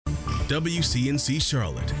WCNC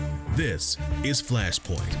Charlotte. This is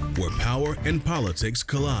Flashpoint, where power and politics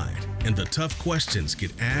collide and the tough questions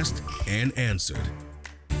get asked and answered.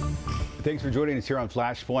 Thanks for joining us here on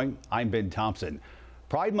Flashpoint. I'm Ben Thompson.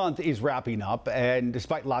 Pride Month is wrapping up, and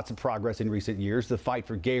despite lots of progress in recent years, the fight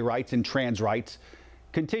for gay rights and trans rights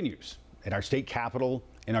continues in our state capitol,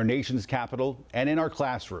 in our nation's capital, and in our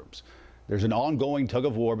classrooms. There's an ongoing tug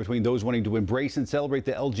of war between those wanting to embrace and celebrate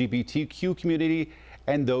the LGBTQ community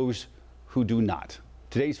and those who do not.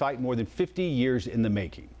 Today's fight more than 50 years in the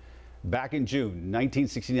making. Back in June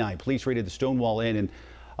 1969, police raided the Stonewall Inn in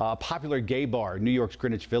a popular gay bar in New York's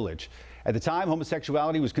Greenwich Village. At the time,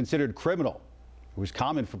 homosexuality was considered criminal. It was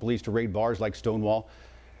common for police to raid bars like Stonewall.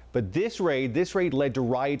 But this raid led to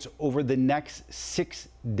riots over the next 6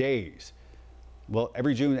 days. Well,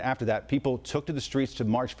 every June after that, people took to the streets to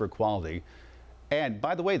march for equality. And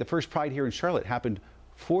by the way, the first Pride here in Charlotte happened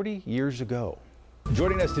 40 years ago.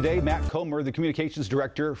 Joining us today, Matt Comer, the communications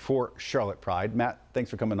director for Charlotte Pride. Matt,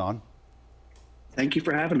 thanks for coming on. Thank you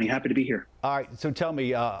for having me. Happy to be here. All right, so tell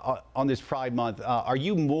me, on this Pride Month, are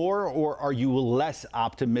you more or are you less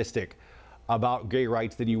optimistic about gay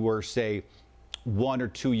rights than you were, say, 1 or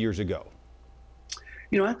 2 years ago?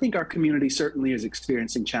 You know, I think our community certainly is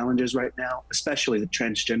experiencing challenges right now, especially the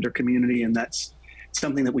transgender community, and that's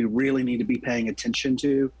something that we really need to be paying attention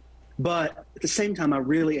to. But at the same time, I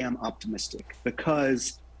really am optimistic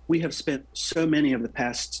because we have spent so many of the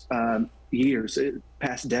past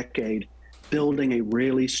past decade, building a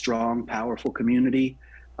really strong, powerful community.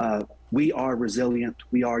 We are resilient,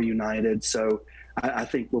 we are united, so I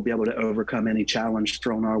think we'll be able to overcome any challenge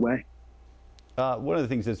thrown our way. One of the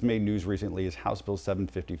things that's made news recently is House Bill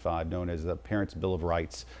 755, known as the Parents' Bill of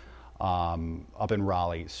Rights, up in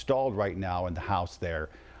Raleigh, stalled right now in the House there.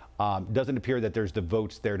 Doesn't appear that there's the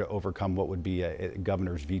votes there to overcome what would be a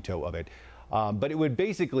governor's veto of it. But it would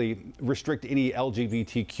basically restrict any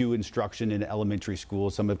LGBTQ instruction in elementary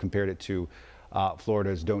schools. Some have compared it to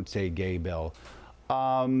Florida's Don't Say Gay bill.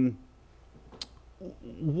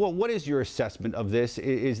 What is your assessment of this?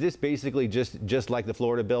 Is this basically just like the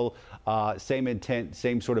Florida bill, same intent,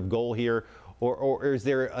 same sort of goal here, or is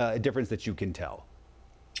there a difference that you can tell?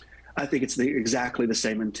 I think it's exactly the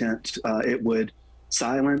same intent. It would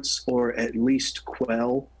silence or at least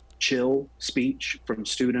chill speech from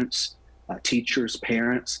students, teachers,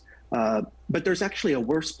 parents. But there's actually a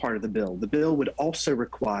worse part of the bill. The bill would also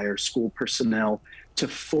require school personnel to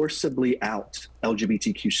forcibly out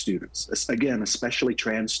LGBTQ students, again, especially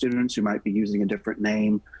trans students who might be using a different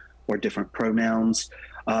name or different pronouns.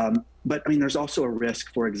 But I mean, there's also a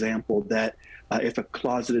risk, for example, that if a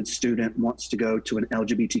closeted student wants to go to an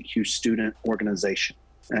LGBTQ student organization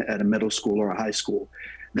at a middle school or a high school,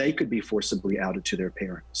 they could be forcibly outed to their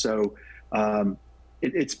parents. So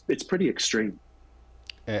it's pretty extreme.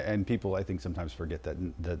 And people, I think, sometimes forget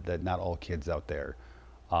that not all kids out there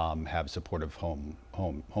have supportive home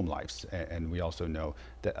lives, and we also know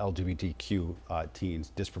that LGBTQ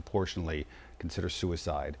teens disproportionately consider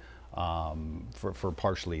suicide for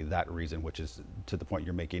partially that reason, which is to the point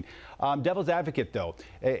you're making. Devil's advocate, though,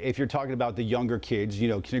 if you're talking about the younger kids,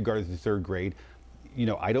 kindergarten through third grade,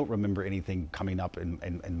 I don't remember anything coming up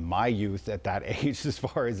in my youth at that age as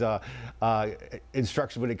far as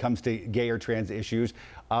instruction when it comes to gay or trans issues.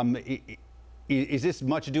 Is this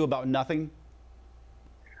much ado about nothing?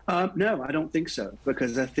 No, I don't think so,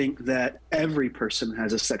 because I think that every person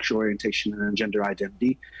has a sexual orientation and a gender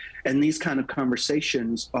identity. And these kind of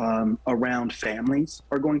conversations around families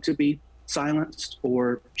are going to be silenced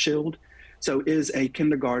or chilled. So is a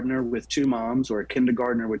kindergartner with two moms or a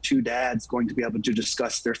kindergartner with two dads going to be able to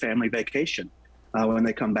discuss their family vacation when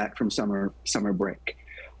they come back from summer break?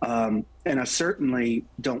 And I certainly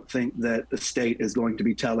don't think that the state is going to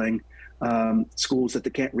be telling schools that they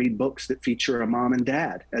can't read books that feature a mom and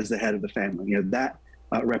dad as the head of the family. That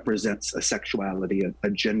represents a sexuality, a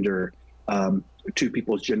gender, two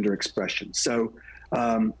people's gender expression. So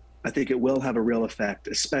I think it will have a real effect,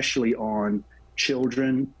 especially on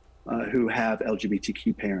children who have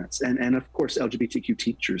LGBTQ parents and of course, LGBTQ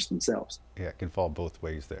teachers themselves. Yeah, it can fall both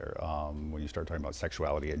ways there when you start talking about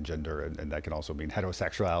sexuality and gender, and that can also mean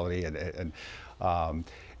heterosexuality.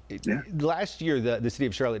 Last year, the city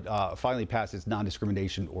of Charlotte finally passed its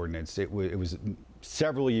non-discrimination ordinance. It was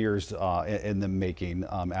several years in the making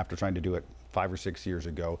after trying to do it 5 or 6 years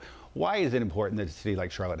ago. Why is it important that a city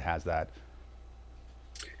like Charlotte has that?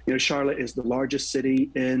 Charlotte is the largest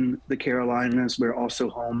city in the Carolinas. We're also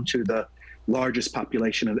home to the largest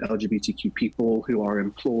population of LGBTQ people who are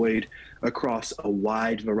employed across a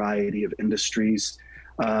wide variety of industries.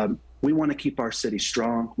 We want to keep our city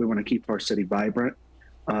strong. We want to keep our city vibrant.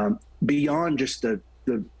 Beyond just the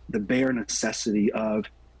the bare necessity of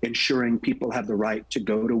ensuring people have the right to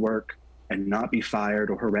go to work and not be fired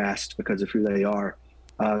or harassed because of who they are.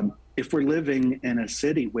 If we're living in a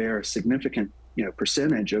city where a significant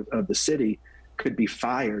percentage of the city could be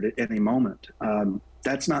fired at any moment,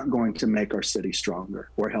 that's not going to make our city stronger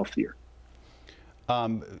or healthier.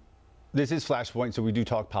 This is Flashpoint, so we do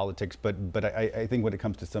talk politics, but I think when it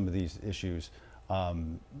comes to some of these issues,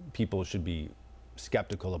 people should be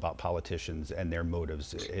skeptical about politicians and their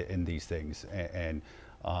motives in these things. And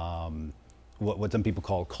what some people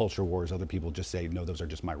call culture wars, other people just say, no, those are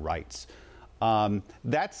just my rights.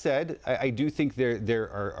 That said, I do think there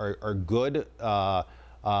are good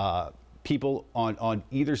people on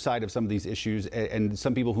either side of some of these issues, and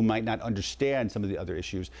some people who might not understand some of the other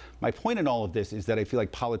issues. My point in all of this is that I feel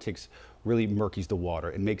like politics really murkies the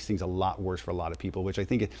water and makes things a lot worse for a lot of people, which I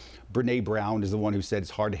think Brene Brown is the one who said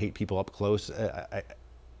it's hard to hate people up close.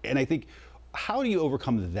 And I think, how do you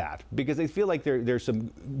overcome that? Because I feel like there's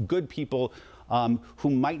some good people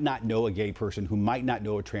who might not know a gay person, who might not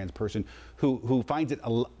know a trans person, who finds it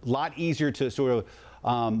a lot easier to sort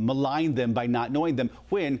of malign them by not knowing them,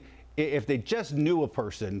 when if they just knew a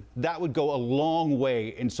person, that would go a long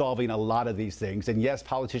way in solving a lot of these things. And yes,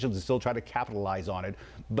 politicians will still try to capitalize on it,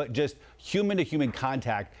 but just human to human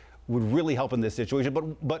contact would really help in this situation.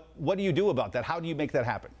 But what do you do about that? How do you make that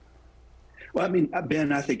happen? Well, I mean,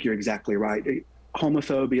 Ben, I think you're exactly right.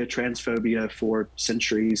 Homophobia, transphobia for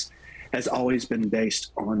centuries has always been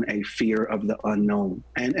based on a fear of the unknown.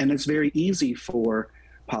 And it's very easy for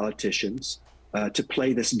politicians to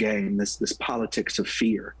play this game, this politics of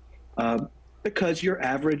fear. Because your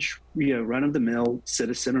average, run-of-the-mill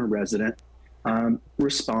citizen or resident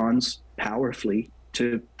responds powerfully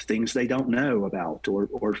to things they don't know about,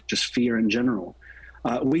 or just fear in general.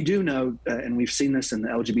 We do know, and we've seen this in the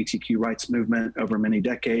LGBTQ rights movement over many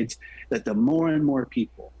decades, that the more and more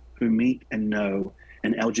people who meet and know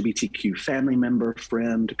an LGBTQ family member,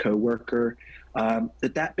 friend, coworker,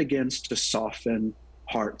 that begins to soften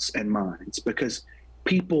hearts and minds, because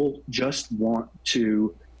people just want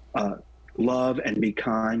to love and be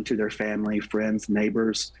kind to their family, friends,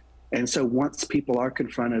 neighbors. And so once people are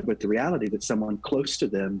confronted with the reality that someone close to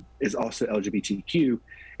them is also LGBTQ,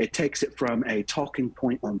 it takes it from a talking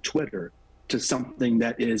point on Twitter to something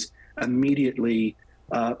that is immediately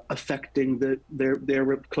affecting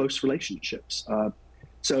their close relationships.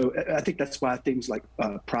 So I think that's why things like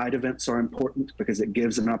pride events are important, because it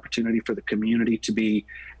gives an opportunity for the community to be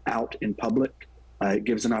out in public. It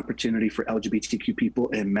gives an opportunity for LGBTQ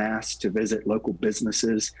people en masse to visit local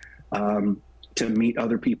businesses, to meet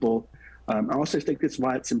other people. I also think that's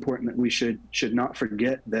why it's important that we should not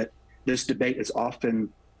forget that this debate is often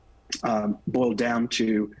boiled down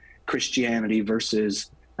to Christianity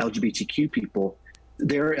versus LGBTQ people.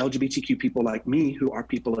 There are LGBTQ people like me who are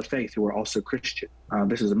people of faith who are also Christian.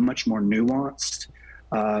 This is a much more nuanced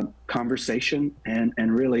conversation, and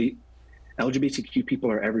really LGBTQ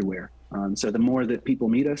people are everywhere. So the more that people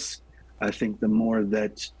meet us, I think the more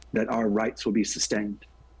that our rights will be sustained.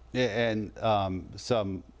 Yeah, and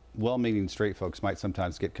some well-meaning straight folks might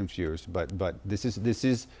sometimes get confused, but this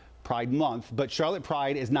is Pride Month, but Charlotte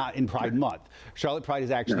Pride is not in Pride Month. Charlotte Pride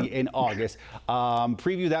is actually in August.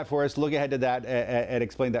 Preview that for us, look ahead to that, and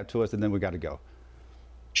explain that to us, and then we got to go.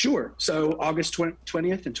 Sure. So August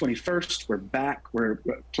 20th and 21st, we're back.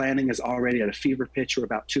 Planning is already at a fever pitch. We're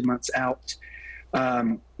about 2 months out.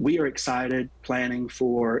 We are excited, planning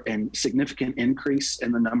for a significant increase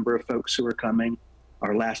in the number of folks who are coming.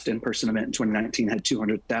 Our last in-person event in 2019 had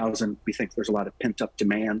 200,000. We think there's a lot of pent-up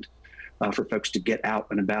demand for folks to get out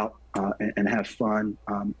and about and have fun.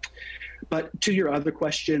 But to your other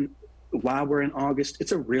question, why we're in August,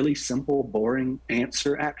 it's a really simple, boring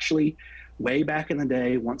answer, actually. Way back in the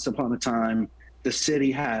day, once upon a time, the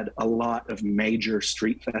city had a lot of major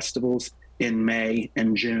street festivals in May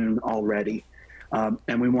and June already.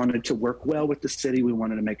 And we wanted to work well with the city. We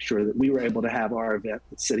wanted to make sure that we were able to have our event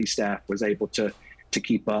that city staff was able to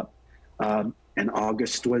keep up. And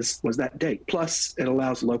August was that date. Plus, it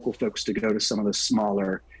allows local folks to go to some of the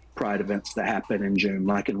smaller Pride events that happen in June,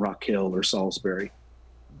 like in Rock Hill or Salisbury.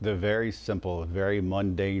 The very simple, very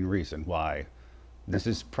mundane reason why this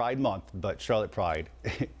is Pride Month, but Charlotte Pride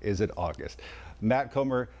is in August. Matt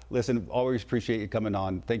Comer, listen, always appreciate you coming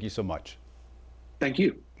on. Thank you so much. Thank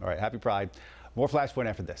you. All right, happy Pride. More Flashpoint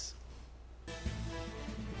after this.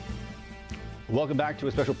 Welcome back to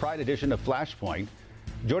a special Pride edition of Flashpoint.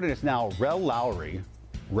 Joining us now, Rell Lowery.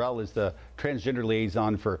 Rell is the transgender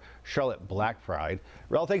liaison for Charlotte Black Pride.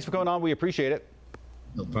 Rell, thanks for coming on. We appreciate it.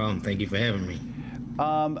 No problem. Thank you for having me.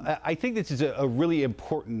 I think this is a really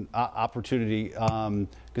important opportunity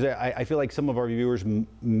because I feel like some of our viewers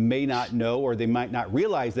may not know, or they might not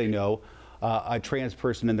realize they know a trans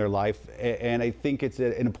person in their life, and I think it's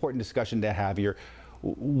an important discussion to have here.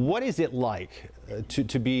 What is it like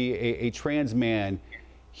to be a trans man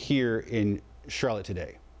here in Charlotte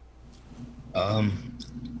today?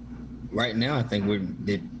 Right now, I think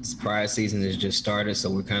this Pride season has just started, so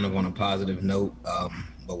we're kind of on a positive note.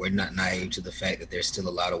 But we're not naive to the fact that there's still a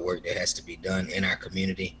lot of work that has to be done in our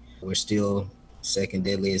community. We're still second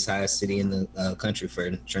deadliest highest city in the country for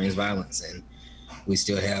trans violence, and we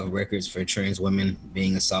still have records for trans women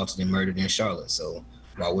being assaulted and murdered in Charlotte. So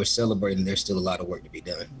while we're celebrating, there's still a lot of work to be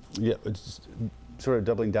done. Yeah, it's sort of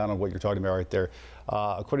doubling down on what you're talking about right there.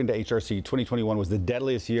 According to HRC, 2021 was the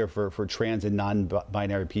deadliest year for trans and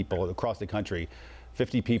non-binary people across the country.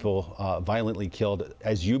 50 people violently killed,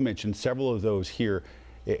 as you mentioned, several of those here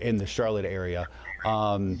in the Charlotte area.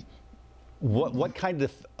 What kind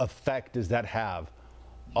of effect does that have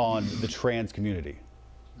on the trans community?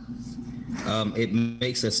 It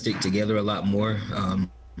makes us stick together a lot more.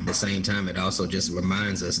 At the same time, it also just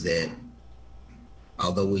reminds us that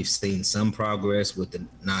although we've seen some progress with the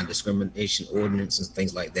non-discrimination ordinance and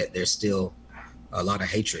things like that, there's still a lot of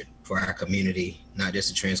hatred for our community, not just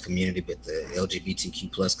the trans community, but the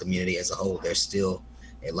LGBTQ plus community as a whole. There's still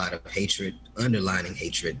a lot of hatred, underlining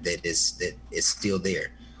hatred that is still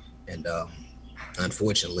there. And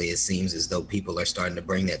unfortunately, it seems as though people are starting to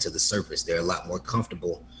bring that to the surface. They're a lot more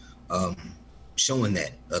comfortable showing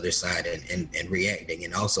that other side and reacting.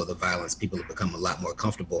 And also the violence, people have become a lot more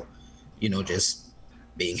comfortable, just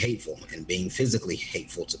being hateful and being physically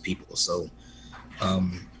hateful to people. So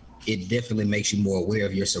it definitely makes you more aware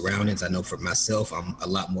of your surroundings. I know for myself, I'm a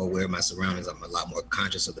lot more aware of my surroundings. I'm a lot more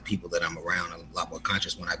conscious of the people that I'm around. I'm a lot more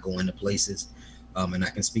conscious when I go into places. And I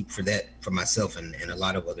can speak for that for myself and a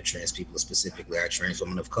lot of other trans people, specifically our trans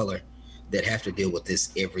women of color, that have to deal with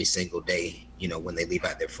this every single day. When they leave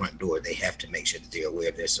out their front door, they have to make sure that they're aware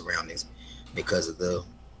of their surroundings because of the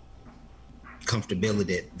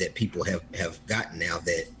comfortability that people have gotten now,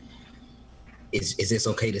 that it's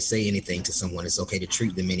okay to say anything to someone. It's okay to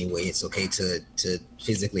treat them anyway. It's okay to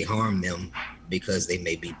physically harm them because they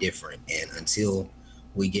may be different. And until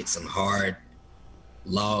we get some hard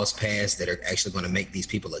laws passed that are actually going to make these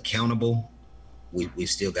people accountable, we've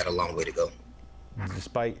still got a long way to go.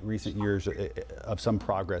 Despite recent years of some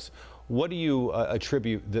progress, what do you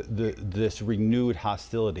attribute this renewed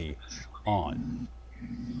hostility on?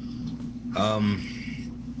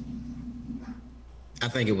 I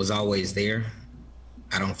think it was always there.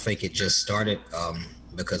 I don't think it just started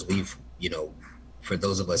because we've, for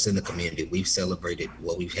those of us in the community, we've celebrated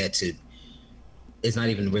what we've had to. It's not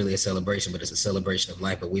even really a celebration, but it's a celebration of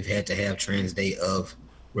life. But we've had to have Trans Day of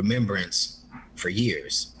Remembrance for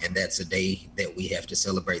years. And that's a day that we have to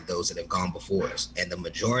celebrate those that have gone before us. And the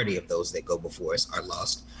majority of those that go before us are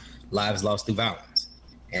lives lost through violence.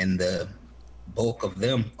 And the bulk of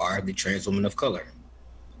them are the trans women of color.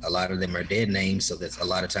 A lot of them are dead names, so that a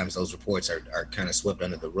lot of times those reports are kind of swept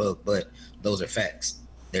under the rug, but those are facts.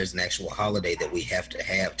 There's an actual holiday that we have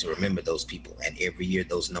to remember those people, and every year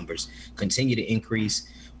those numbers continue to increase.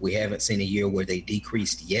 We haven't seen a year where they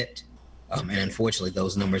decreased yet, and unfortunately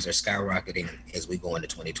those numbers are skyrocketing as we go into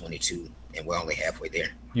 2022, and we're only halfway there.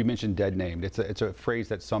 You mentioned dead named. It's a phrase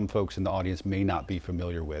that some folks in the audience may not be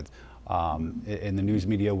familiar with. In the news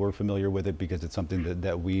media, we're familiar with it because it's something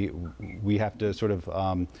that we have to sort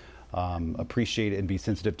of appreciate and be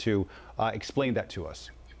sensitive to. Explain that to us.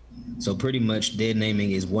 So pretty much dead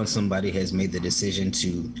naming is once somebody has made the decision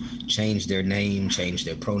to change their name, change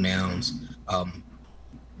their pronouns,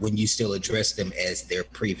 when you still address them as their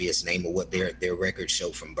previous name or what their records show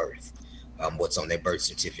from birth, what's on their birth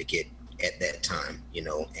certificate at that time,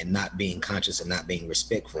 and not being conscious and not being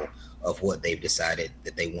respectful of what they've decided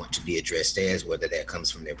that they want to be addressed as, whether that comes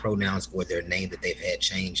from their pronouns or their name that they've had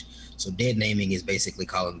changed. So dead naming is basically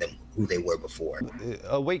calling them who they were before.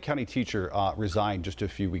 A Wake County teacher resigned just a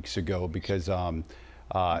few weeks ago because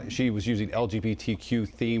she was using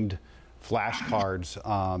LGBTQ themed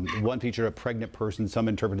flashcards. One teacher, a pregnant person, some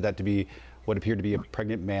interpreted that to be what appeared to be a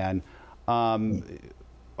pregnant man.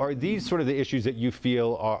 Are these sort of the issues that you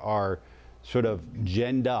feel are sort of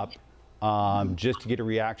ginned up just to get a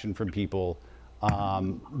reaction from people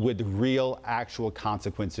with real, actual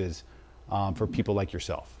consequences for people like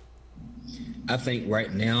yourself? I think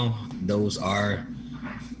right now those are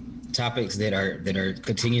topics that are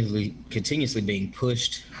continuously being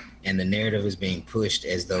pushed, and the narrative is being pushed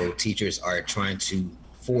as though teachers are trying to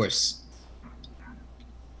force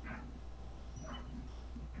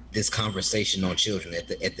this conversation on children. At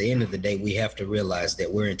the end of the day, we have to realize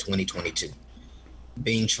that we're in 2022.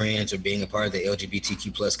 Being trans or being a part of the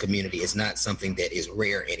LGBTQ plus community is not something that is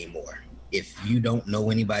rare anymore. If you don't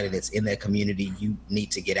know anybody that's in that community, you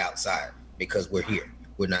need to get outside, because we're here.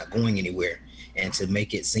 We're not going anywhere. And to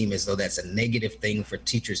make it seem as though that's a negative thing for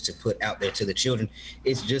teachers to put out there to the children,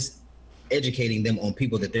 it's just educating them on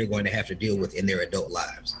people that they're going to have to deal with in their adult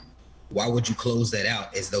lives. Why would you close that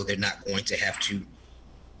out as though they're not going to have to?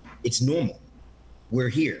 It's normal. We're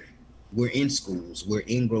here. We're in schools. We're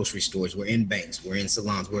in grocery stores. We're in banks. We're in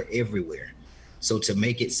salons. We're everywhere. So to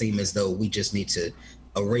make it seem as though we just need to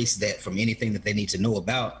erase that from anything that they need to know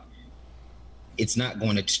about, it's not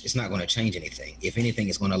going to change anything. If anything,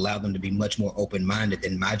 it's going to allow them to be much more open-minded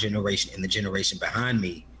than my generation and the generation behind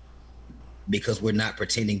me, because we're not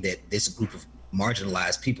pretending that this group of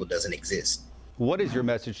marginalized people doesn't exist. What is your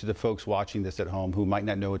message to the folks watching this at home who might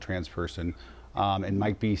not know a trans person and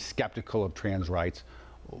might be skeptical of trans rights?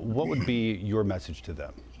 What would be your message to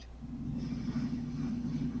them?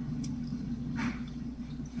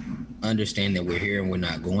 Understand that we're here and we're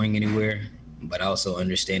not going anywhere, but also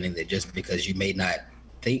understanding that just because you may not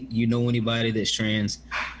think you know anybody that's trans,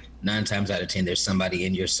 9 times out of 10 there's somebody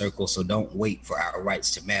in your circle. So don't wait for our rights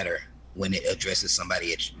to matter when it addresses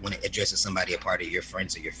somebody a part of your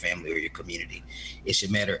friends or your family or your community. It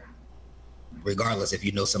should matter regardless if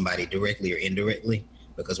you know somebody directly or indirectly,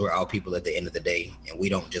 because we're all people at the end of the day, and we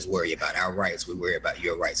don't just worry about our rights, we worry about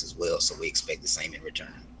your rights as well, so we expect the same in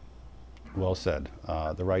return. Well said.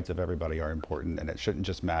 The rights of everybody are important, and it shouldn't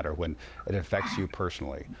just matter when it affects you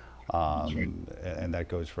personally. And that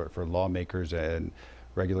goes for lawmakers and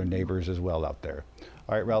regular neighbors as well out there.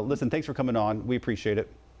 All right, Rell, listen, thanks for coming on. We appreciate it.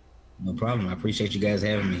 No problem. I appreciate you guys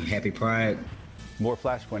having me. Happy Pride. More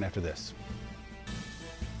Flashpoint after this.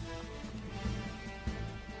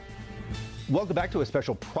 Welcome back to a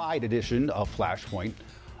special Pride edition of Flashpoint.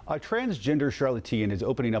 A transgender Charlottean is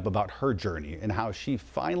opening up about her journey and how she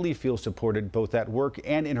finally feels supported both at work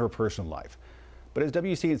and in her personal life. But as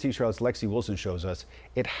WCNC Charlotte's Lexi Wilson shows us,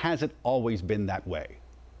 it hasn't always been that way.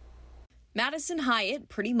 Madison Hyatt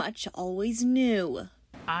pretty much always knew.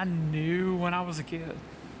 I knew when I was a kid.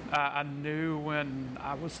 I knew when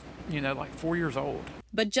I was, like 4 years old.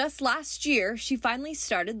 But just last year, she finally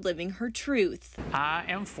started living her truth. I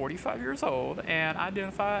am 45 years old and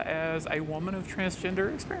identify as a woman of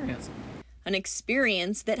transgender experience. An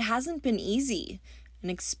experience that hasn't been easy. An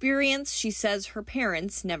experience she says her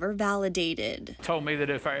parents never validated. Told me that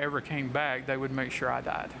if I ever came back, they would make sure I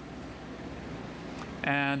died.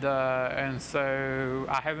 And so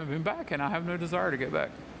I haven't been back, and I have no desire to get back.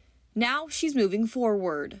 Now she's moving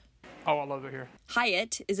forward. Oh, I love it here.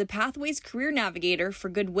 Hyatt is a Pathways career navigator for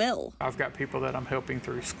Goodwill. I've got people that I'm helping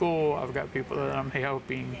through school. I've got people that I'm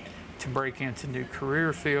helping to break into new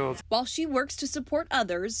career fields. While she works to support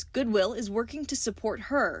others, Goodwill is working to support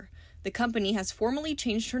her. The company has formally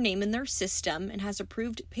changed her name in their system and has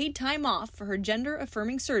approved paid time off for her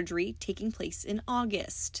gender-affirming surgery taking place in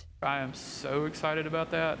August. I am so excited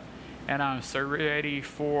about that, and I'm so ready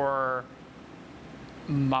for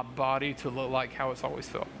my body to look like how it's always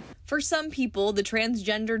felt. For some people, the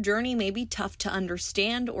transgender journey may be tough to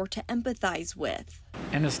understand or to empathize with.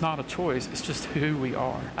 And it's not a choice, it's just who we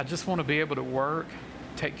are. I just want to be able to work,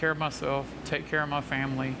 take care of myself, take care of my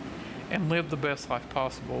family, and live the best life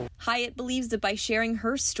possible. Hyatt believes that by sharing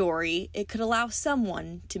her story, it could allow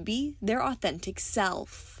someone to be their authentic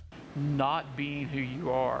self. Not being who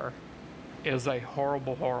you are is a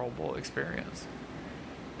horrible, horrible experience.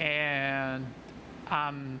 And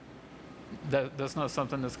that's not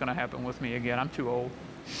something that's going to happen with me again. I'm too old.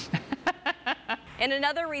 And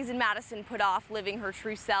another reason Madison put off living her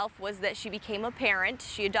true self was that she became a parent.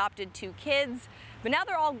 She adopted 2 kids, but now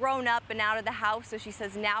they're all grown up and out of the house, so she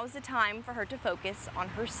says now is the time for her to focus on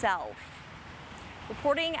herself.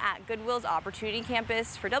 Reporting at Goodwill's Opportunity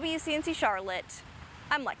Campus for WCNC Charlotte,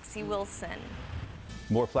 I'm Lexi Wilson.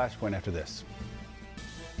 More Flashpoint after this.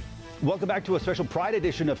 Welcome back to a special Pride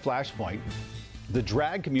edition of Flashpoint. The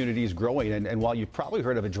drag community is growing, and while you've probably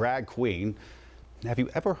heard of a drag queen, have you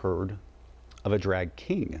ever heard of a drag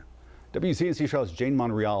king? WCNC Charlotte's Jane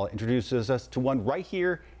Monreal introduces us to one right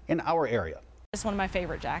here in our area. It's one of my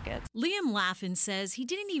favorite jackets. Liam Laffin says he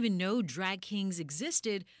didn't even know drag kings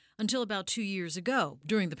existed until about 2 years ago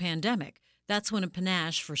during the pandemic. That's when a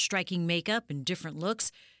panache for striking makeup and different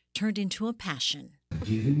looks turned into a passion.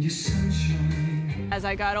 As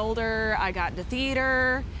I got older, I got into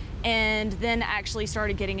theater and then actually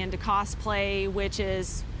started getting into cosplay, which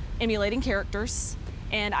is emulating characters.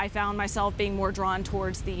 And I found myself being more drawn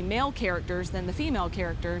towards the male characters than the female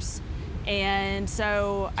characters. And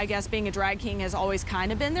so I guess being a drag king has always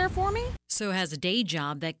kind of been there for me. So has a day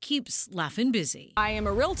job that keeps Laughlin busy. I am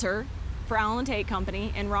a realtor for Allen Tate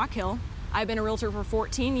Company in Rock Hill. I've been a realtor for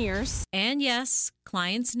 14 years. And yes,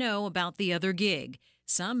 clients know about the other gig.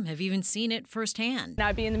 Some have even seen it firsthand.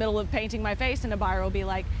 I'd be in the middle of painting my face and a buyer will be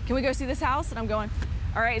like, "Can we go see this house?" And I'm going,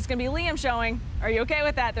 "All right, it's gonna be Liam showing. Are you okay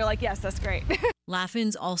with that?" They're like, "Yes, that's great."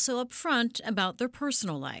 Laughlin's also upfront about their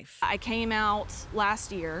personal life. I came out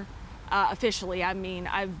last year, officially. I mean,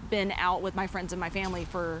 I've been out with my friends and my family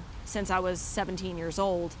since I was 17 years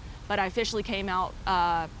old, but I officially came out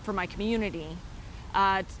for my community.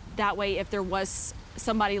 That way, if there was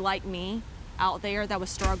somebody like me out there that was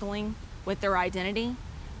struggling with their identity,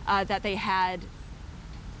 that they had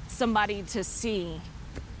somebody to see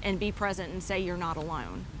and be present and say, "You're not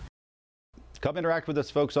alone." Come interact with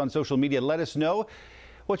us, folks, on social media. Let us know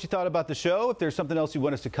what you thought about the show, if there's something else you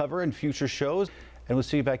want us to cover in future shows, and we'll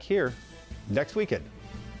see you back here next weekend.